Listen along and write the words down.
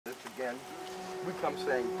again, we come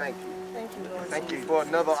saying thank you. Thank you, Lord. Thank you for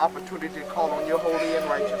another opportunity to call on your holy and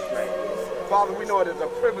righteous name. Father, we know it is a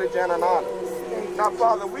privilege and an honor. Now,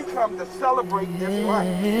 Father, we come to celebrate this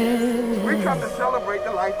life. We come to celebrate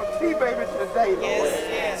the life of Tbaby today, Lord.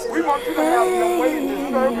 We want you to have your way in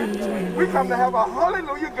this service. We come to have a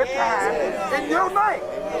hallelujah good time in your name.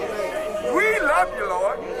 We love you,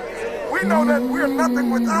 Lord. We know that we're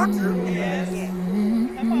nothing without you.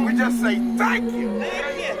 We just say thank you.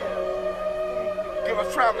 Give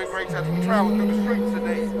us traveling grace as we travel through the streets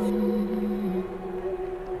today.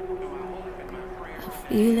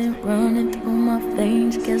 Feel it running through my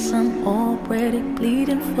veins, guess I'm already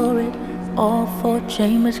bleeding for it. All 4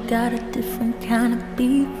 chambers got a different kind of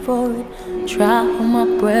beat for it. Try hold my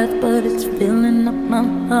breath, but it's filling up my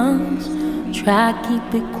lungs. Try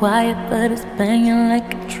keep it quiet, but it's banging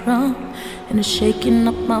like a drum. And it's shaking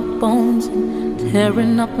up my bones and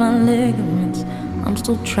tearing up my ligaments. I'm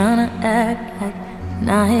still trying to act like,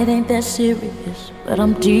 nah, it ain't that serious. But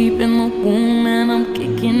I'm deep in the womb and I'm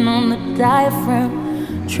kicking on the diaphragm.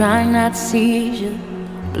 Trying not to see you,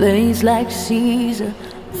 blaze like Caesar.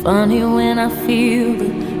 Funny when I feel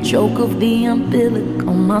the choke of the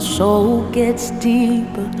umbilical, my soul gets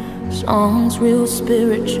deeper. Songs real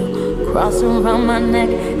spiritual, cross around my neck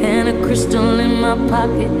and a crystal in my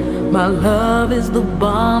pocket. My love is the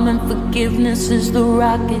bomb and forgiveness is the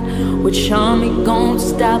rocket. Which army gon'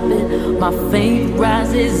 stop it? My faith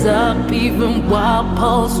rises up even while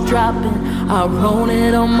pulse dropping. I wrote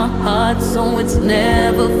it on my heart so it's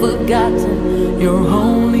never forgotten. You're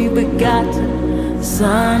only begotten, the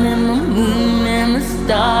sun and the moon and the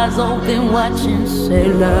stars all been watching. Say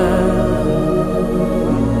love.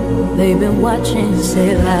 They've been watching,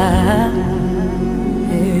 say lie.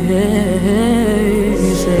 Hey, hey,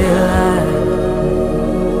 hey, say lie.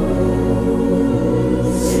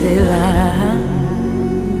 Say lie.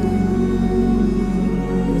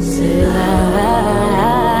 Say lie.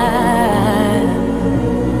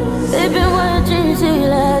 They've been watching, say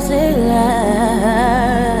lie, say lie.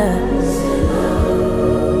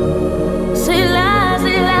 Say lie,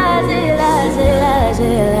 say lie, say lie, say lie,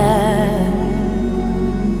 say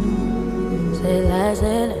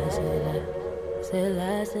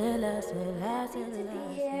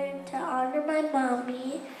lie. Here to honor my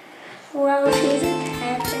mommy while she's in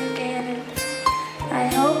heaven, and I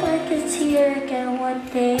hope I can see her again one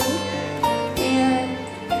day, and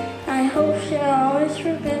I hope she'll always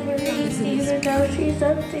remember me even though she's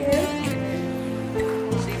up there.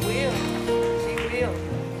 She will. She will.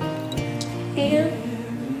 And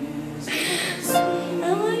I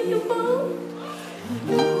like you both.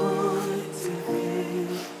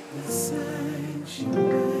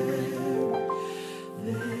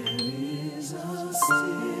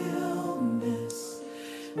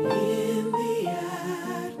 In the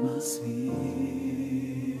atmosphere,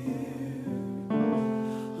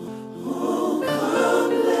 oh,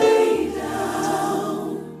 come lay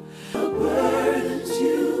down the burdens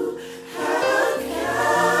you have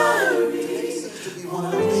carried. It seems to be one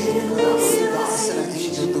of the things that I believe God sent an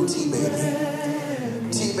angel through Tbaby.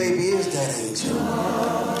 Tbaby is that angel.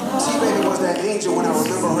 Tbaby was that angel when I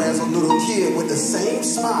remember her as a little kid with the same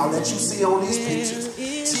smile that you see on these pictures.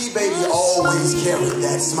 Tbaby always carried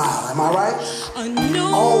that smile, am I right?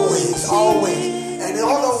 Always, always. And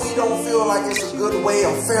although we don't feel like it's a good way,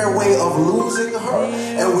 a fair way of losing her,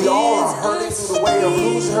 and we all are hurting through the way of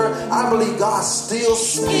losing her, I believe God still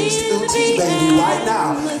speaks through Tbaby right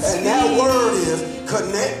now. And that word is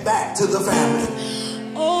connect back to the family.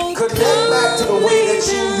 Connect back to the way that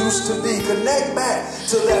you used to be. Connect back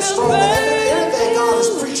to that strong. Everything God is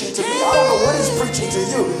preaching to me, I don't know what he's preaching to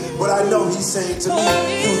you, but I know he's saying to me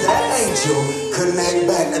through that angel, connect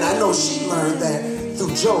back. And I know she learned that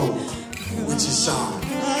through Job, which is Sean.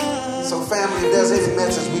 So family, if there's any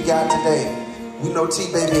message we got today, we know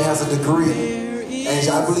Tbaby has a degree, and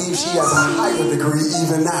I believe she has a higher degree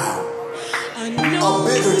even now. A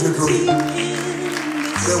bigger degree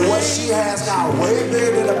than what she has now. Way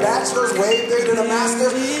bigger than a bachelor's, way bigger than a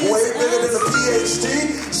master's, way bigger than a PhD.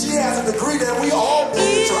 She has a degree that we all need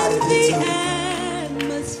to try to get to.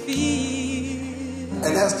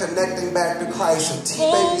 And that's connecting back to Christ. And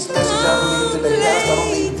Tbaby's message, I believe today, Pastor, I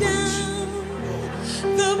don't need to preach,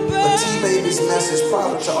 but Tbaby's message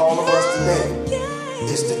probably to all of us today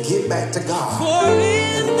is to get back to God. For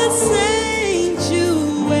in the sanctuary,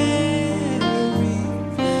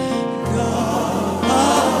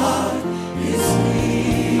 God is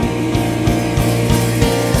here.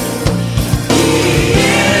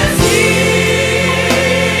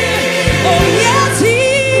 Oh yes,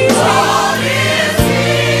 He's God is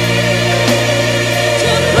here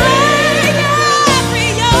to bring every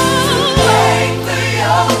yoke.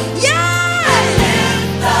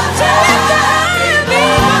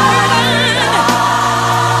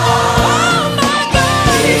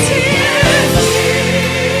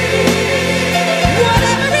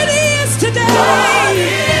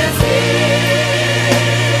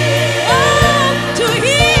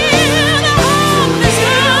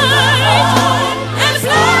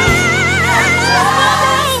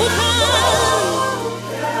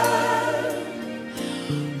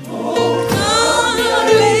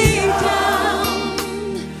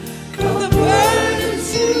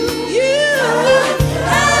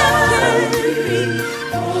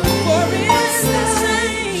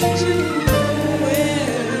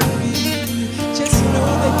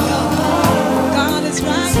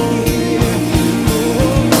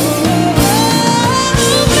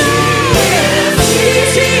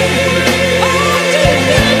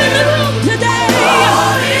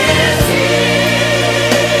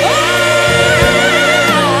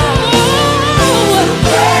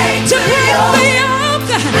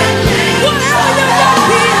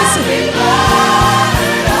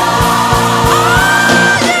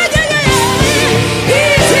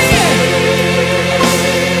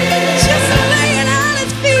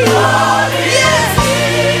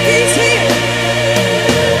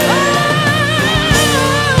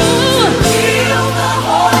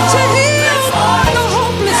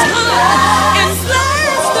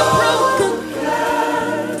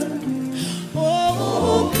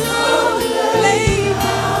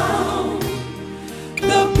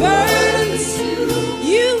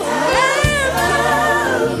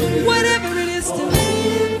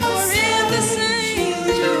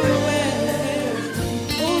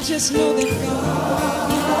 us know that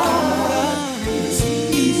God is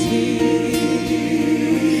here.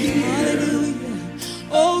 Hallelujah.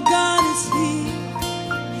 Oh, God is here.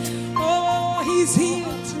 Oh, He's here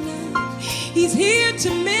tonight. He's here to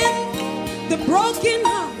mend the broken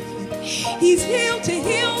heart. He's here to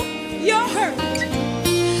heal your hurt.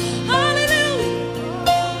 Hallelujah.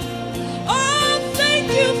 Oh, thank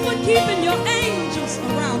you for keeping your angels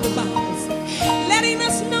around about us, letting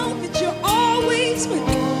us know that you're always with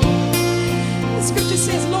us. The scripture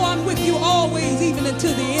says, Lord, I'm with you always, even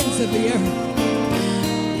until the ends of the earth.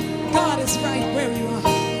 God is right where you are.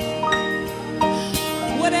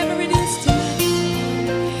 Whatever it is tonight,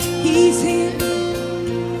 He's here.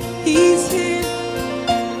 He's here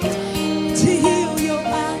to heal your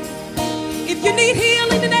life. If you need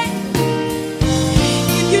healing today,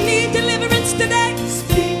 if you need deliverance today,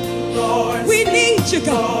 Speak, Lord. we need you,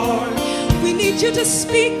 God. Lord. We need you to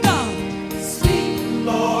speak, God. Speak,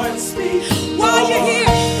 Lord. Speak. While you're here,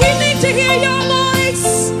 we need to hear your voice.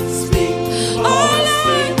 Speak, Oh, Lord.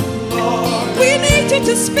 Lord, Speak, Lord. we need you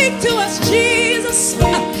to speak to us, Jesus.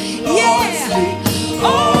 Yeah.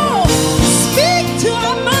 Oh, speak to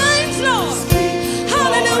our minds, Lord.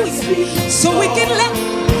 Hallelujah. So we can let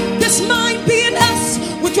this mind be in us,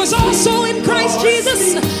 which was also in Christ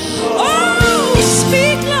Jesus. Oh,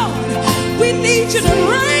 speak, Lord. We need you to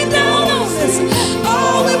rain down on us.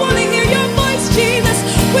 Oh, we want to hear your voice, Jesus.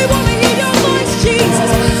 We want to hear your voice,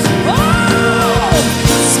 Jesus. Oh,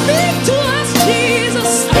 speak to us, Jesus.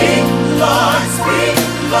 Speak, Lord. Speak,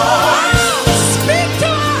 Lord. Oh, speak to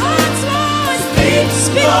our hearts, Lord.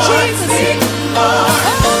 Speak, Lord. Jesus. Speak, Lord.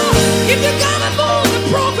 Oh, if you gotta move the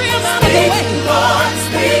program out of the way. Lord.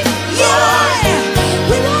 Speak, Yeah,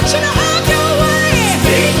 we want you to have your way.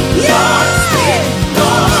 Speak, Yeah. Speak,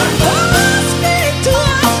 Lord. Oh, speak to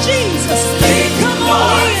us, Jesus. Come on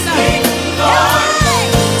Lord. in. Speak, Lord. Hey,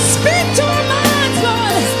 speak to our minds,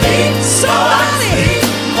 Lord. Speak,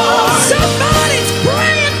 Lord. Somebody's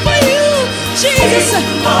praying for you, Jesus.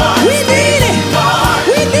 Lord. We need it. Lord.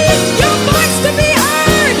 We need your voice to be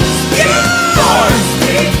heard. Yeah. Lord.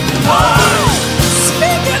 Speak, Lord.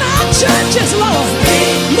 Speak in our churches, Lord.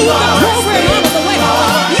 Move the program out of the way.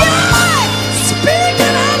 Yeah. Speak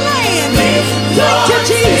in our land. Thank you,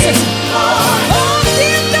 Jesus. Oh,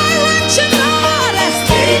 give direction, Lord.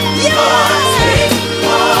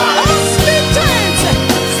 Yeah. Oh, speak trends.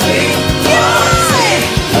 Yeah.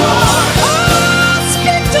 Oh,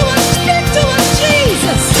 speak to us,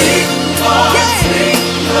 Jesus.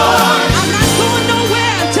 Yeah. I'm not going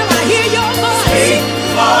nowhere until I hear your voice.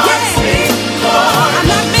 Yeah. I'm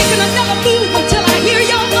not making another move until I hear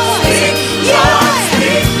your voice. Yeah.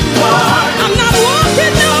 I'm not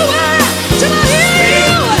walking nowhere till I hear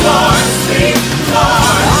you.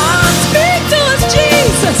 Oh, speak to us,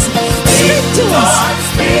 Jesus. Speak to us.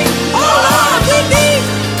 Oh, Lord, we need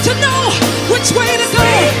to know which way to go.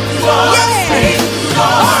 Yeah. Oh,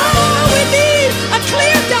 we need a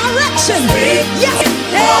clear direction. Yes.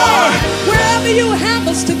 Yeah. Wherever you have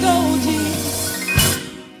us to go, Jesus.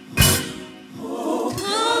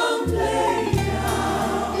 Come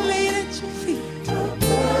lay it at your feet.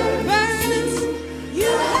 Burdens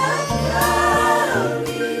you have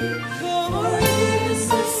carried, for it is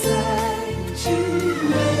a sanctuary.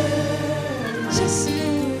 Just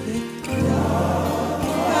know that God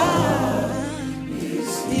is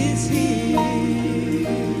here.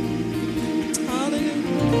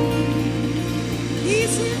 Hallelujah.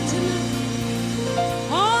 He's here tonight.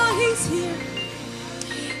 Oh, He's here.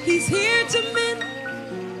 He's here to mend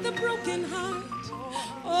the broken heart.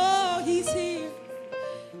 Oh, He's here.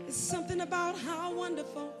 It's something about how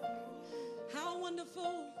wonderful,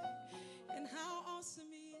 and how awesome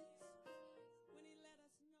He is when He let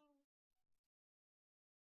us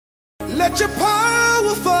know. Let your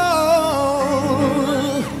power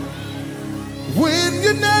fall when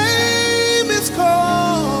your name is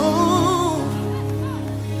called.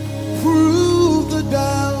 Prove the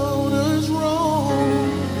doubters wrong.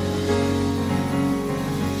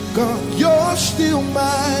 God, you're still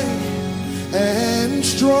mighty and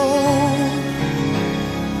strong.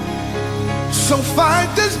 So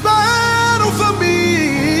fight this battle for me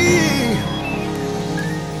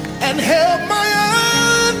and help my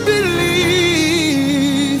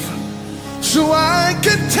unbelief, so I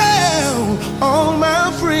can tell all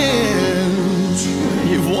my friends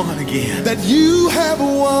you've won again, that you have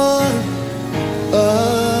won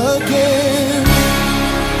again.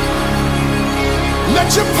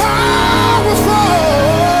 Let your power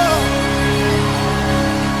fall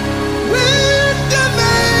when your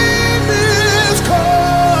name is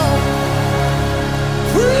called.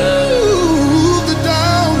 Prove the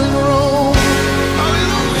doubting wrong.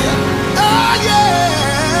 Hallelujah.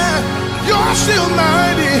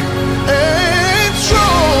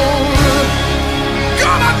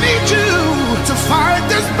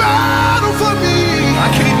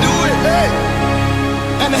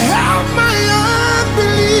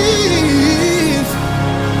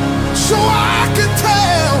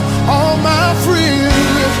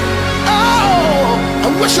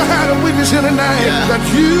 Wish I had a witness here tonight that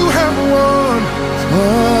you have won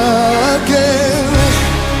again.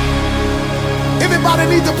 Anybody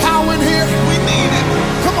need the power in here? We need it.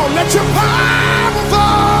 Come on, let your power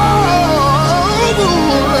fall.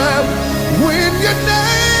 When your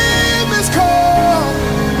name is called,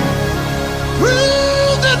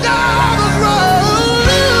 through the dark road.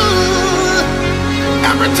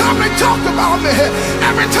 Every time they talked about me,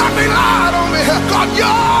 every time they lied on me, God,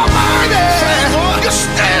 you're mighty. You're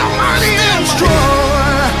still mighty and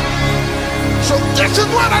strong. So this is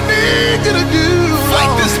what I need you to do.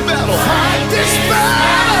 Fight this battle. Fight this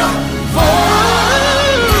battle for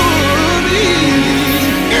me.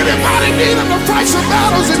 Anybody needing to fight some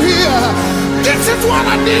battles in here? This is what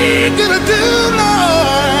I need you to do,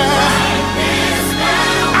 Lord.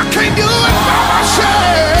 I can't do it by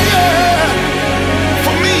myself.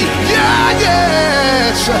 For me,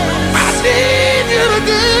 yes. I need you to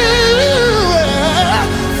do.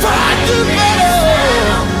 Fight this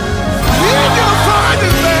battle. Need you to fight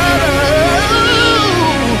this battle.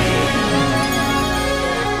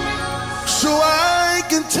 So I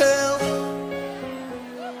can tell,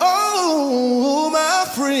 oh, my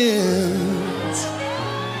friends,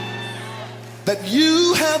 that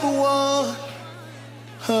you have won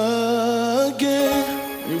again.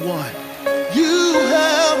 You won. You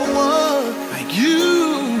have won. Thank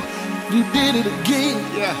you. You did it again.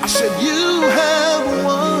 Yeah. I said you have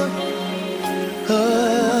won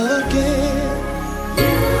again.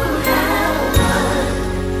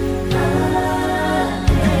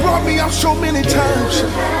 You brought me out so many times.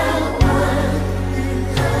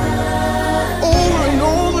 Over and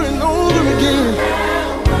over and over again.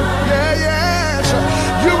 Yeah, yes.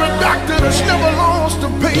 You're a doctor that's never lost a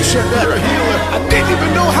patient. You're a healer. I didn't even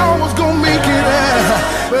know how I was gonna make it.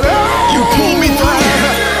 But oh, you pulled me through.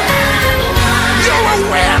 You're a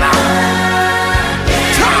winner.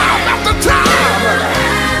 Time after time.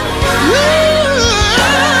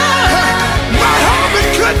 My husband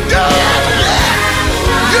couldn't do it.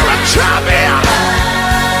 You're a champion.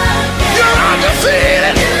 You're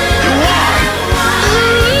undefeated. You won.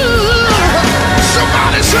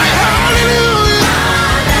 Somebody say hallelujah.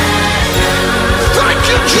 Thank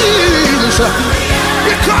you, Jesus.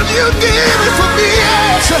 Because you did it for me.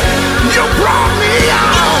 Yes. You brought me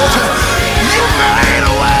out. You made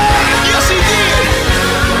a way. Yes, he did.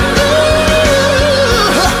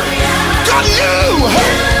 God, you.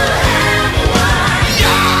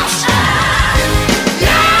 Yes.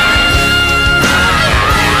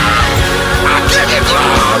 I give you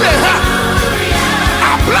glory.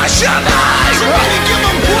 I bless your name. Somebody give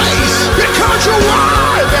him praise. Because you're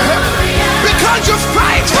worthy. Because you're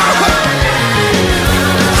faithful.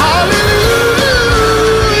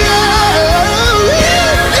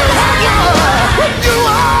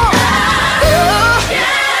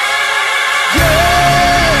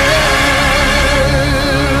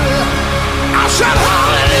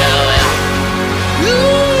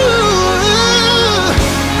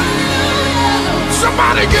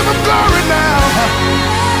 Somebody give him glory now.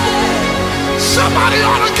 Somebody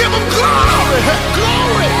ought to give him glory.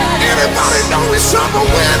 Glory. Anybody know he's a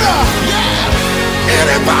winner? Yeah.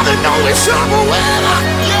 Anybody know he's a winner?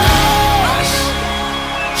 Yes.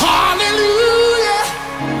 Hallelujah.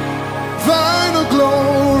 Thine the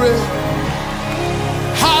glory.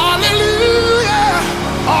 Hallelujah.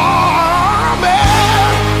 Amen.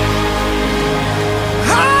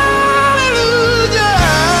 Hallelujah.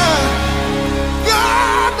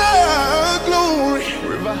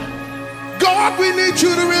 God, we need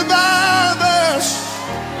you to revive us.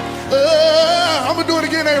 I'm gonna do it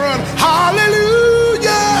again, Aaron.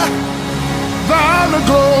 Hallelujah. Thine the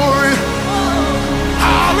glory.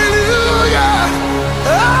 Hallelujah.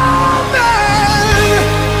 Amen.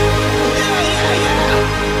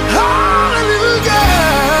 Hallelujah.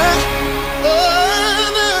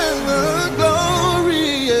 Thine the glory.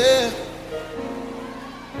 Yeah.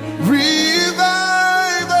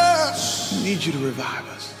 Revive us. We need you to revive us.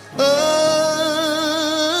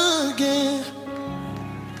 Again,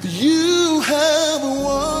 you have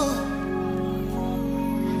won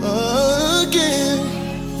again.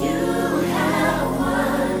 You have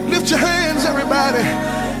won. Lift your hands, everybody,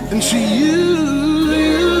 and see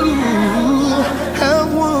you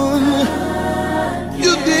have won.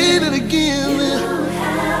 You did it again. You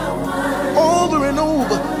have won. Over and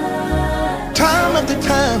over, time after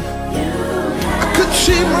time. I couldn't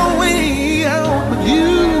see my way out, but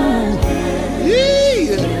you.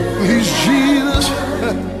 He's Jesus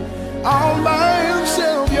all by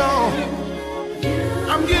himself, y'all.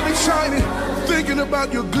 I'm getting excited thinking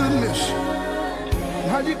about your goodness.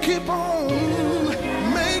 How you keep on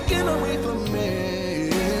making a way for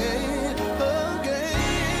me.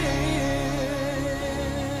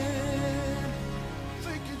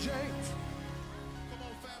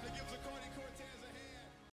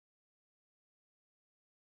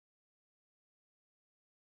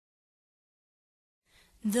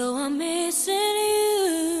 Though I'm missing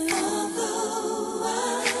you,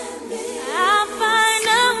 I'll find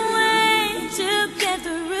a way to get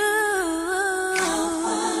through.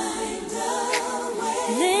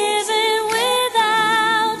 Living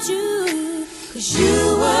without you, 'cause you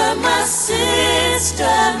were my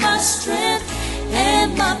sister, my strength,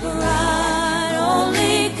 and my pride.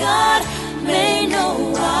 Only God may know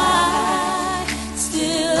why.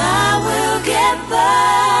 Still I will get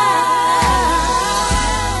by.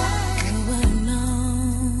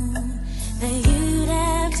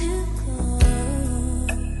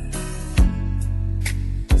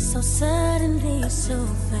 Suddenly so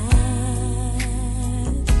fast.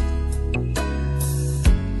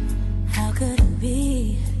 How could it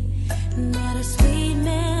be that our sweet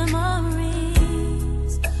memories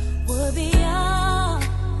would be all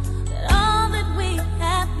that we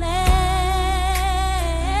have planned?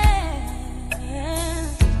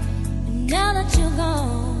 And now that you're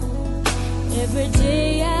gone, every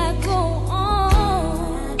day I go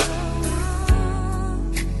on,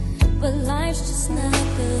 but life's just not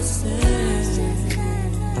the same.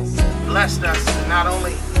 Blessed us to not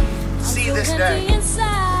only see this day,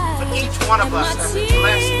 but each one of us has been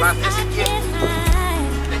blessed by this gift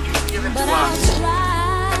that you've given to us,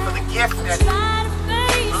 and for the gift that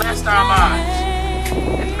blessed our lives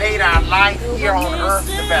and made our life here on earth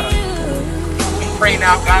the better. We pray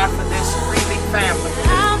now, God, for this grieving family,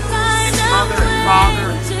 this mother and father,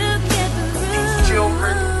 these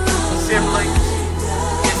children, siblings,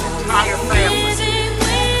 this entire family.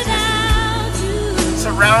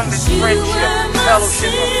 Surrounded friendship and fellowship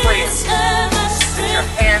of friends, that your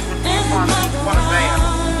hand would be upon each one of them,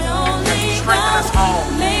 that you strengthen us all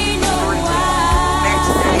during the next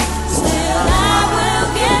day.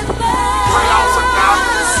 Pray also, God,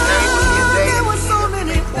 that today would be a day that we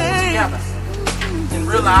can pull together and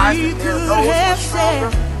realize that there are those who are stronger,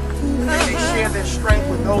 and they share their strength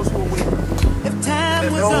with those who are weaker. That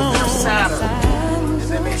those that are sadder, and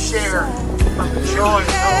they may share from the joy of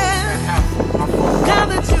those that have our fault.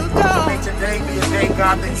 So may today be a day,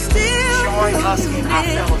 God, that you join us in our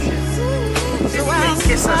fellowship. That you may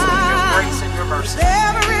kiss us with your grace and your mercy.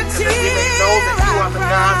 And that we may know that you are the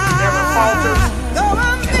God who never falters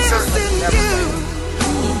and certainly never fails.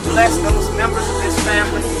 Bless those members of this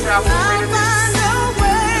family who travel greater distance.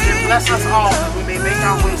 And then bless us all that we may make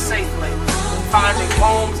our way safely, finding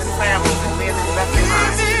homes and families and men that left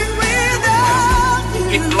behind.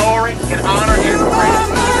 Get glory and honor and praise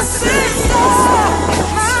even today.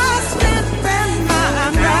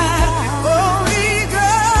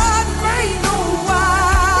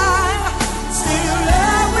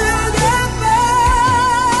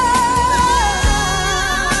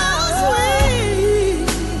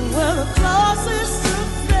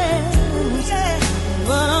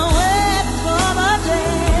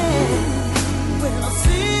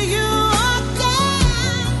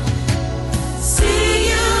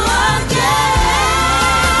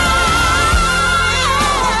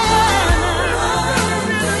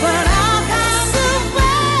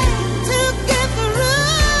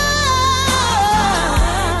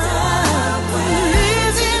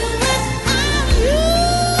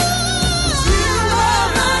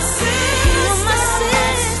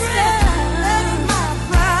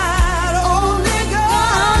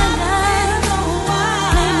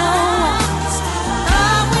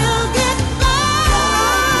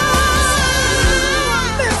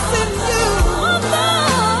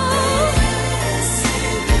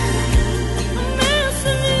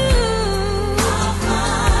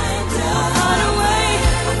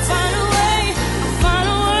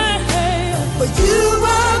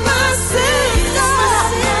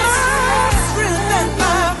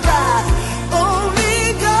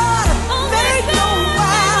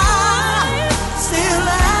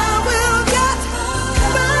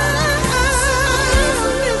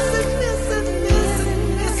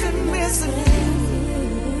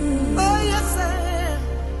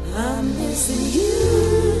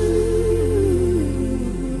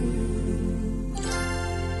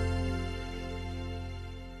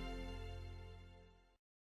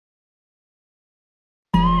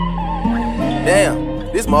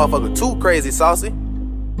 Damn, this motherfucker too crazy, saucy.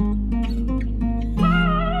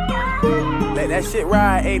 Let that shit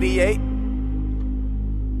ride, 88.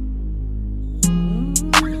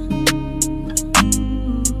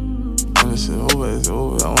 This shit over, it's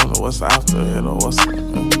over. I don't know what's after it or what's,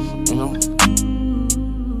 you know.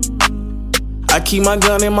 I keep my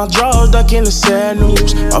gun in my drawers, ducking the sad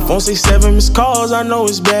news. My phone say 7 missed calls, I know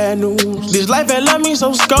it's bad news. This life had left me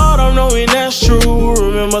so scarred, I'm knowing that's true.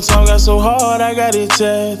 Remember time got so hard, I got it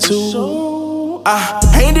tattooed. So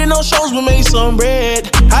I ain't did no shows but made some bread.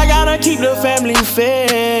 I gotta keep the family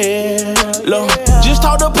fed. Look, just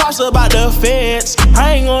talk to Pops about the feds.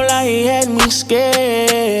 I ain't gon' lie, he had me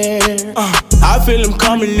scared. I feel him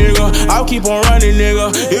coming, nigga. I'll keep on running,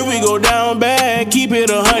 nigga. If we go down bad, keep it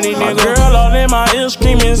 100, nigga. My girl all in my ear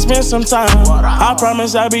screaming, spend some time. I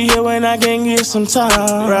promise I'll be here when I can get some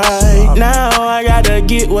time. Right now, I gotta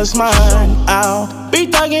get what's mine. I'll be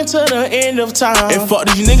thugging to the end of time. And fuck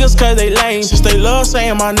these niggas cause they lame. Since they love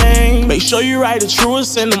saying my name, make sure you write the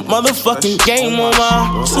truest in the motherfucking game. On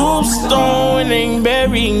my tombstone and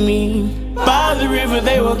bury me. By the river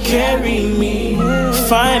they will carry me.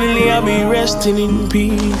 Finally I'll be resting in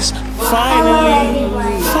peace. Finally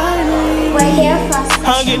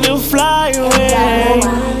I'll get to fly away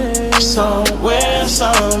somewhere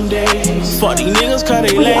someday. Fuck these niggas cause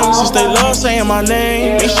they lame. Since they love saying my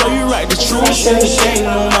name, make sure you write the truth in the game.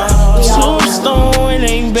 On my tombstone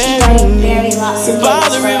ain't bury me. By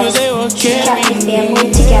the river they will carry me.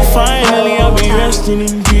 Finally I'll be resting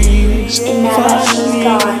in peace. And now that she's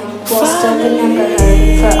gone, we'll still remember her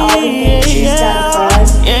for all the things she's done for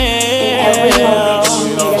us. And every moment she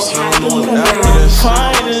made us happy from now.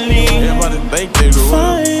 Finally,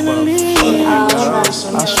 And all of us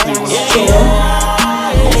will know that's true.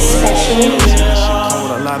 Especially me.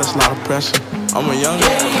 That's a lot of pressure. I'm a young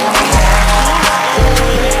man.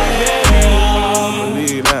 I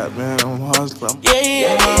believe that, man. I'm hustling.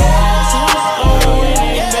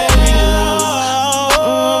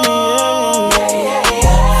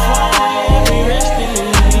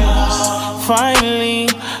 Finally,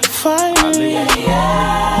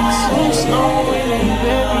 some snow and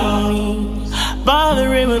bury me. By the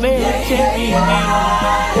river they carry me.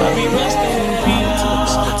 I'll be resting in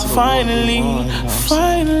peace. Finally.